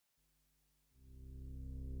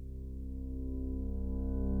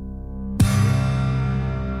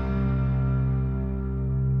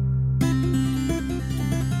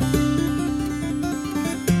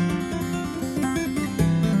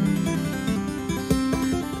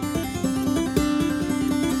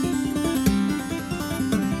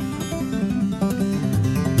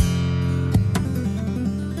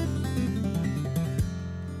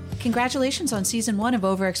Congratulations on season 1 of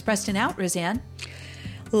Overexpressed and Out, Roseanne.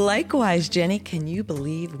 Likewise, Jenny, can you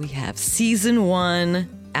believe we have season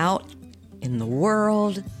 1 out in the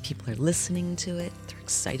world? People are listening to it. They're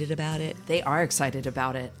excited about it. They are excited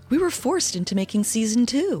about it. We were forced into making season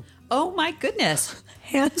 2. Oh my goodness.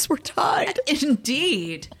 Hands were tied.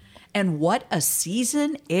 Indeed. And what a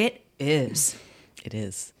season it is. It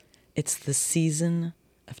is. It's the season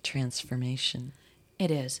of transformation. It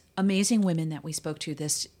is. Amazing women that we spoke to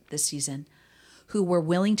this season who were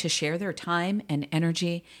willing to share their time and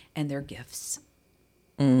energy and their gifts.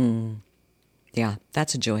 Yeah,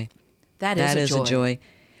 that's a joy. That is a joy.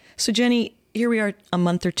 So, Jenny, here we are a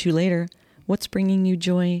month or two later. What's bringing you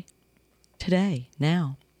joy today,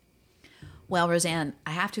 now? Well, Roseanne, I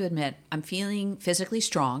have to admit, I'm feeling physically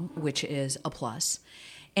strong, which is a plus.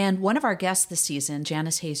 And one of our guests this season,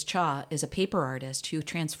 Janice Hayes-Cha, is a paper artist who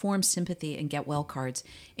transforms sympathy and get well cards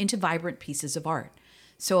into vibrant pieces of art.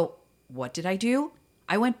 So what did I do?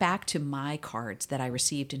 I went back to my cards that I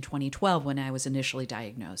received in 2012 when I was initially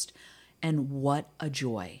diagnosed. And what a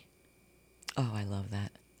joy. Oh, I love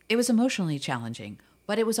that. It was emotionally challenging,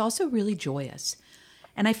 but it was also really joyous.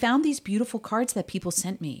 And I found these beautiful cards that people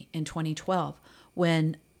sent me in 2012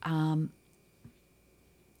 when I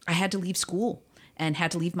had to leave school and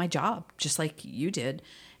had to leave my job, just like you did,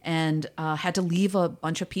 and had to leave a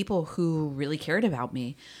bunch of people who really cared about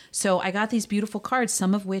me. So I got these beautiful cards,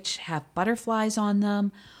 some of which have butterflies on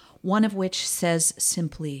them, one of which says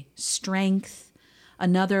simply strength,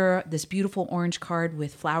 another, this beautiful orange card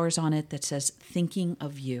with flowers on it that says thinking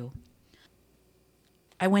of you.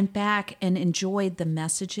 I went back and enjoyed the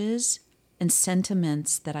messages and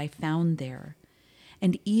sentiments that I found there.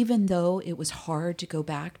 And even though it was hard to go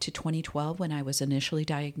back to 2012 when I was initially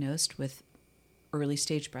diagnosed with early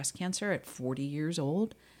stage breast cancer at 40 years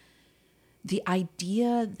old, the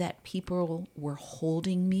idea that people were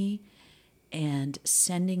holding me and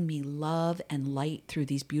sending me love and light through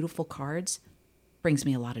these beautiful cards brings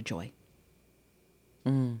me a lot of joy.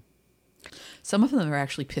 Some of them are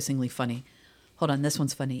actually pissingly funny. Hold on, this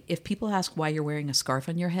one's funny. If people ask why you're wearing a scarf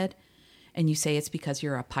on your head and you say it's because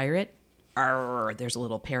you're a pirate, there's a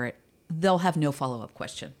little parrot, they'll have no follow-up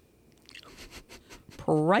question.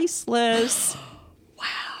 Priceless.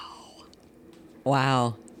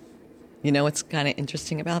 Wow. You know what's kind of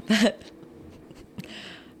interesting about that?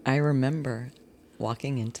 I remember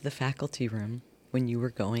walking into the faculty room when you were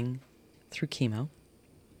going through chemo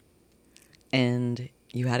and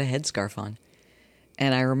you had a headscarf on.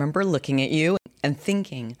 And I remember looking at you and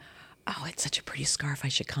thinking, oh, it's such a pretty scarf. I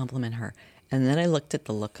should compliment her. And then I looked at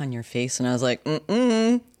the look on your face and I was like,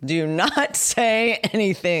 do not say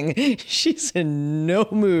anything. She's in no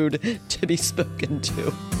mood to be spoken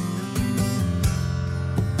to.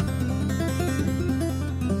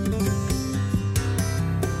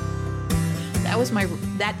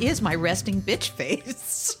 That is my resting bitch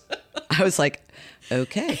face. I was like,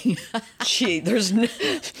 okay, she doesn't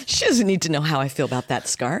need to know how I feel about that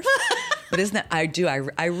scarf. But isn't that,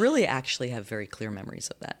 I really actually have very clear memories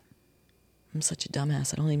of that. I'm such a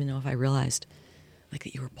dumbass. I don't even know if I realized like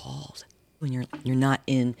that you were bald. When you're not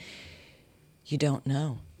in, you don't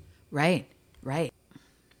know. Right.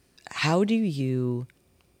 How do you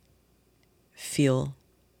feel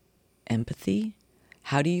empathy?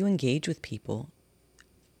 How do you engage with people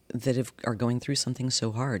that are going through something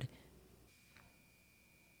so hard?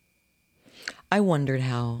 I wondered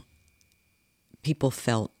how people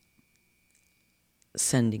felt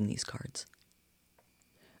sending these cards.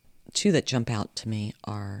 Two that jump out to me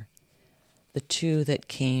are the two that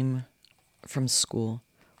came from school.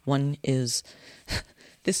 One is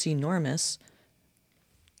this enormous,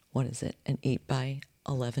 what is it, an 8 by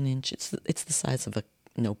 11 inch, it's the size of a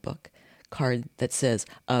notebook, card that says,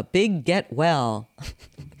 a big get well,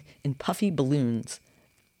 in puffy balloons.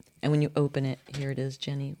 And when you open it, here it is,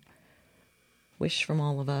 Jenny, wish from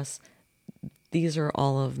all of us. These are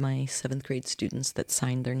all of my 7th grade students that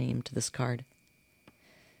signed their name to this card.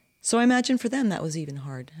 So I imagine for them that was even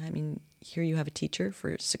hard. I mean, here you have a teacher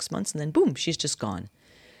for 6 months and then boom, she's just gone.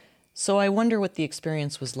 So I wonder what the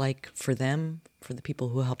experience was like for them, for the people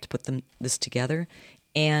who helped put this together.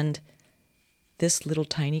 And this little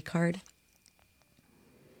tiny card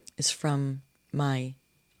is from my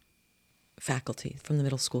faculty, from the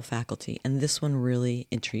middle school faculty. And this one really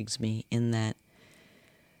intrigues me in that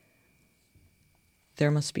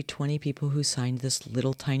there must be 20 people who signed this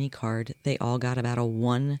little tiny card. They all got about a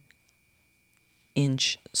 1-inch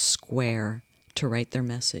square to write their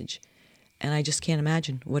message. And I just can't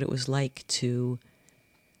imagine what it was like to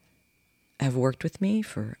have worked with me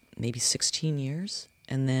for maybe 16 years.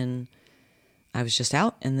 And then I was just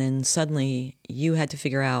out. And then suddenly you had to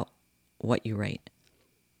figure out what you write.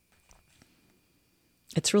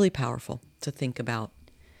 It's really powerful to think about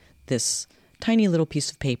this tiny little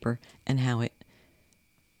piece of paper and how it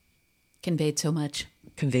Conveyed so much.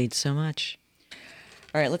 conveyed so much.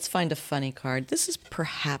 All right, let's find a funny card. This is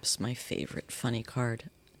perhaps my favorite funny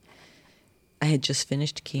card. I had just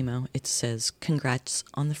finished chemo. It says, "Congrats"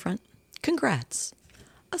 on the front. Congrats.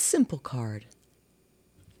 A simple card.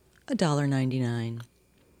 $1.99.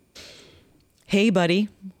 Hey, buddy.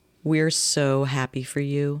 We're so happy for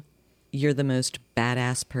you. You're the most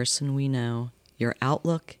badass person we know. Your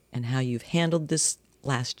outlook and how you've handled this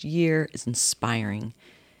last year is inspiring.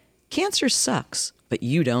 Cancer sucks, but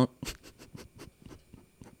you don't.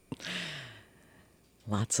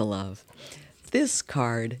 Lots of love. This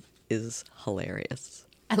card is hilarious.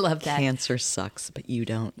 I love that. Cancer sucks, but you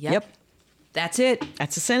don't. Yep. That's it.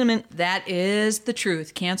 That's the sentiment. That is the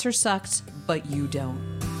truth. Cancer sucks, but you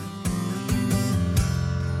don't.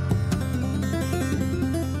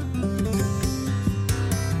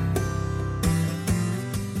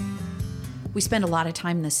 We spend a lot of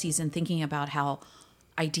time this season thinking about how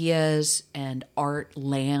ideas and art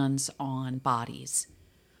lands on bodies.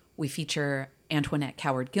 We feature Antoinette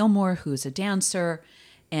Coward Gilmore, who's a dancer,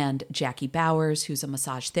 and Jackie Bowers, who's a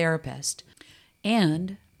massage therapist.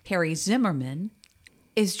 And Perry Zimmerman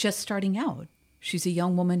is just starting out. She's a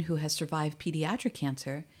young woman who has survived pediatric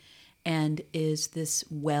cancer and is this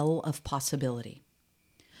well of possibility.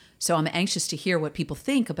 So I'm anxious to hear what people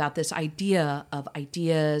think about this idea of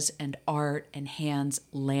ideas and art and hands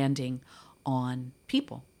landing on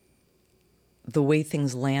people. The way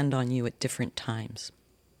things land on you at different times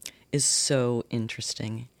is so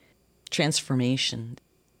interesting. Transformation.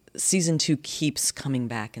 Season 2 keeps coming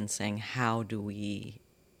back and saying, how do we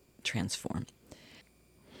transform?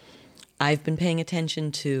 I've been paying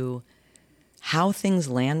attention to how things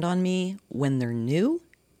land on me when they're new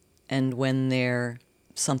and when they're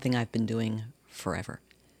something I've been doing forever.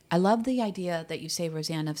 I love the idea that you say,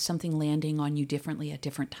 Roseanne, of something landing on you differently at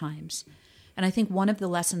different times. And I think one of the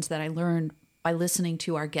lessons that I learned by listening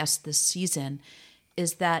to our guests this season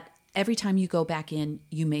is that every time you go back in,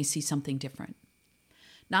 you may see something different.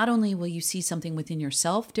 Not only will you see something within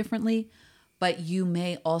yourself differently, but you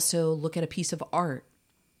may also look at a piece of art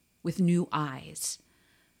with new eyes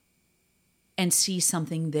and see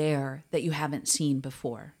something there that you haven't seen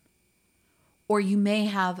before. Or you may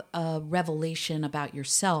have a revelation about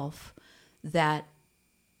yourself that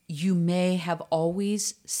you may have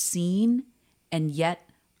always seen and yet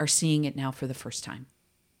are seeing it now for the first time.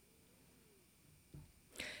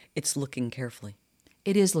 It's looking carefully.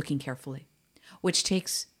 It is looking carefully, which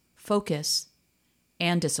takes focus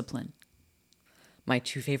and discipline. My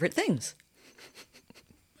two favorite things.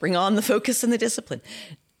 Bring on the focus and the discipline.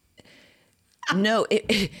 No,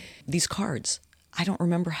 these cards, I don't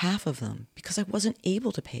remember half of them because I wasn't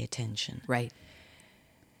able to pay attention. Right.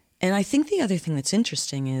 And I think the other thing that's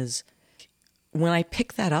interesting is when I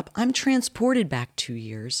pick that up, I'm transported back 2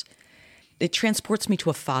 years. It transports me to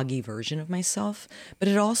a foggy version of myself, but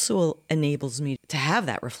it also enables me to have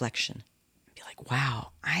that reflection. Be like,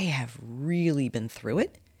 wow, I have really been through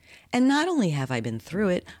it. And not only have I been through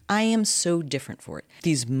it, I am so different for it.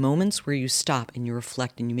 These moments where you stop and you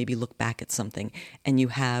reflect and you maybe look back at something and you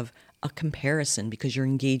have a comparison because you're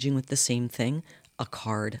engaging with the same thing, a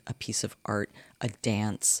card, a piece of art, a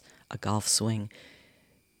dance, a golf swing.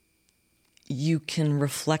 You can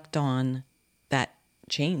reflect on that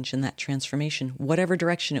change and that transformation, whatever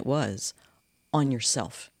direction it was, on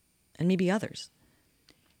yourself and maybe others.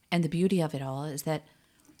 And the beauty of it all is that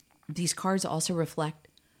these cards also reflect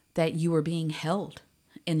that you are being held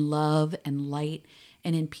in love and light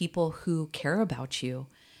and in people who care about you.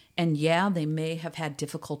 And yeah, they may have had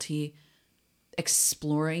difficulty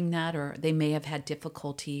exploring that, or they may have had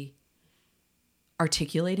difficulty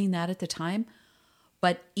articulating that at the time.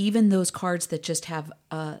 But even those cards that just have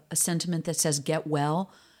a sentiment that says get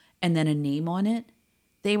well and then a name on it,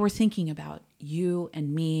 they were thinking about you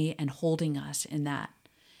and me and holding us in that.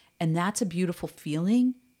 And that's a beautiful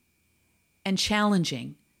feeling and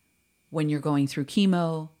challenging when you're going through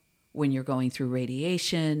chemo, when you're going through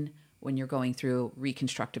radiation, when you're going through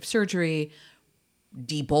reconstructive surgery,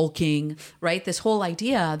 debulking, right? This whole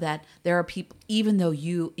idea that there are people, even though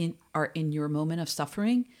you are in your moment of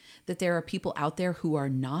suffering, that there are people out there who are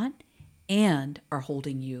not and are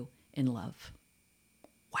holding you in love.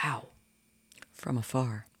 Wow. From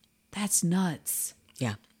afar. That's nuts.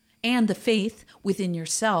 Yeah. And the faith within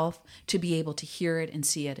yourself to be able to hear it and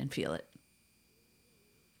see it and feel it.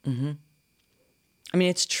 Mm-hmm. I mean,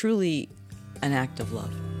 it's truly an act of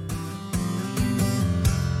love.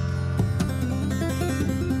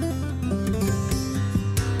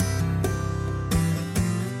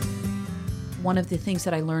 one of the things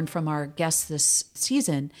that I learned from our guests this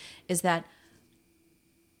season is that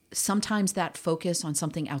sometimes that focus on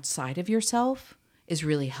something outside of yourself is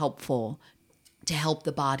really helpful to help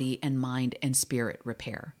the body and mind and spirit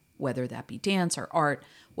repair, whether that be dance or art,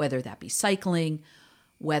 whether that be cycling,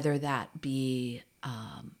 whether that be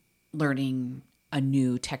learning a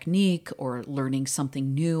new technique or learning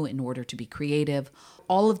something new in order to be creative.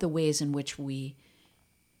 All of the ways in which we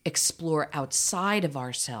explore outside of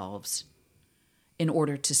ourselves in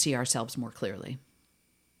order to see ourselves more clearly.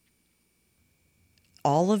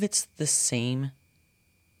 All of it's the same,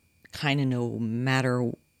 kind of no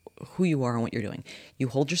matter who you are and what you're doing. You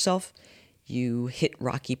hold yourself, you hit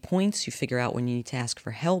rocky points, you figure out when you need to ask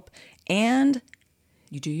for help, and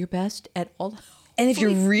you do your best at all. And if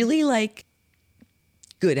you're really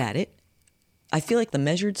good at it, I feel like the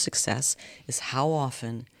measured success is how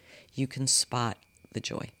often you can spot the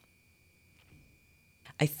joy.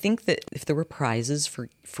 I think that if there were prizes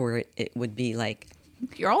for it, it would be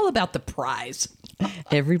you're all about the prize.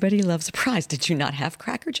 Everybody loves a prize. Did you not have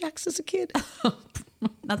Cracker Jacks as a kid?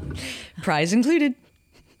 Prize included.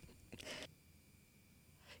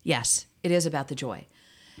 Yes, it is about the joy.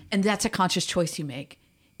 And that's a conscious choice you make.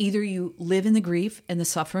 Either you live in the grief and the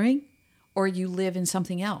suffering, or you live in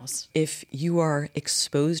something else. If you are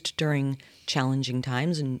exposed during challenging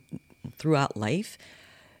times and throughout life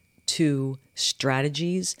to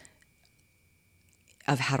strategies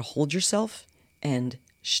of how to hold yourself and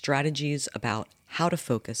strategies about how to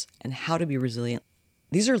focus and how to be resilient,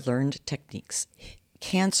 these are learned techniques.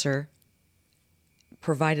 Cancer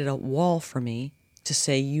provided a wall for me to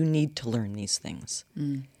say, you need to learn these things.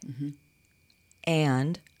 Mm-hmm.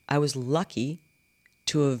 And I was lucky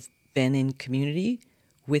to have been in community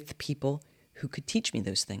with people who could teach me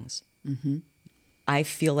those things. Mm-hmm. I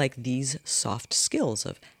feel like these soft skills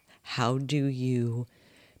of how do you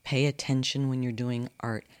pay attention when you're doing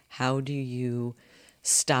art? How do you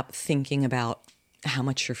stop thinking about how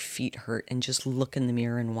much your feet hurt and just look in the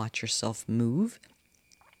mirror and watch yourself move?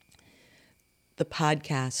 The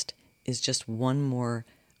podcast is just one more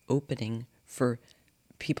opening for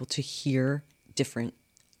people to hear different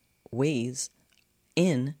ways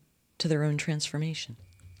in to their own transformation.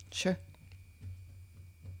 Sure.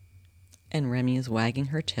 And Remy is wagging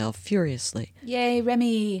her tail furiously. Yay,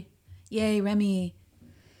 Remy. Yay, Remy.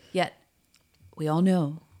 Yet, we all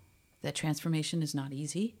know that transformation is not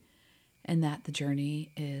easy and that the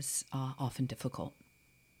journey is often difficult.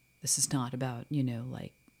 This is not about,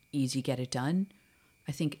 easy, get it done.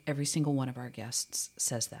 I think every single one of our guests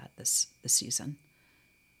says that this season.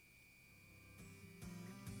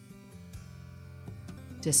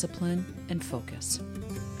 Discipline and focus.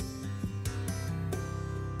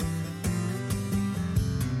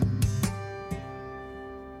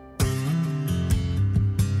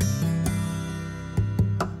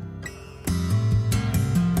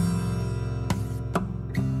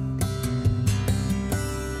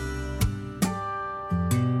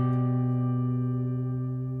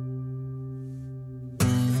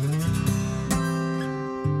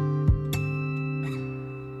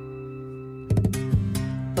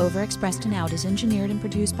 Overexpressed and Out is engineered and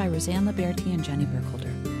produced by Roseanne, Liberti, and Jenny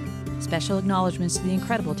Burkholder. Special acknowledgments to the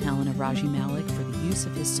incredible talent of Raji Malik for the use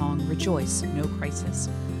of his song Rejoice, No Crisis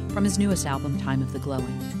from his newest album, Time of the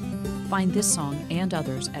Glowing. Find this song and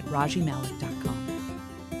others at rajimalik.com.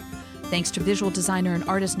 Thanks to visual designer and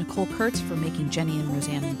artist Nicole Kurtz for making Jenny and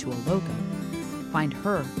Roseanne into a logo. Find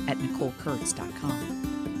her at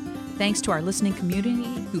nicolekurtz.com. Thanks to our listening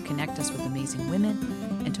community who connect us with amazing women,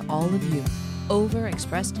 and to all of you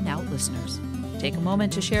Overexpressed and Out listeners. Take a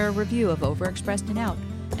moment to share a review of Overexpressed and Out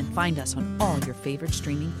and find us on all your favorite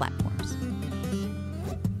streaming platforms.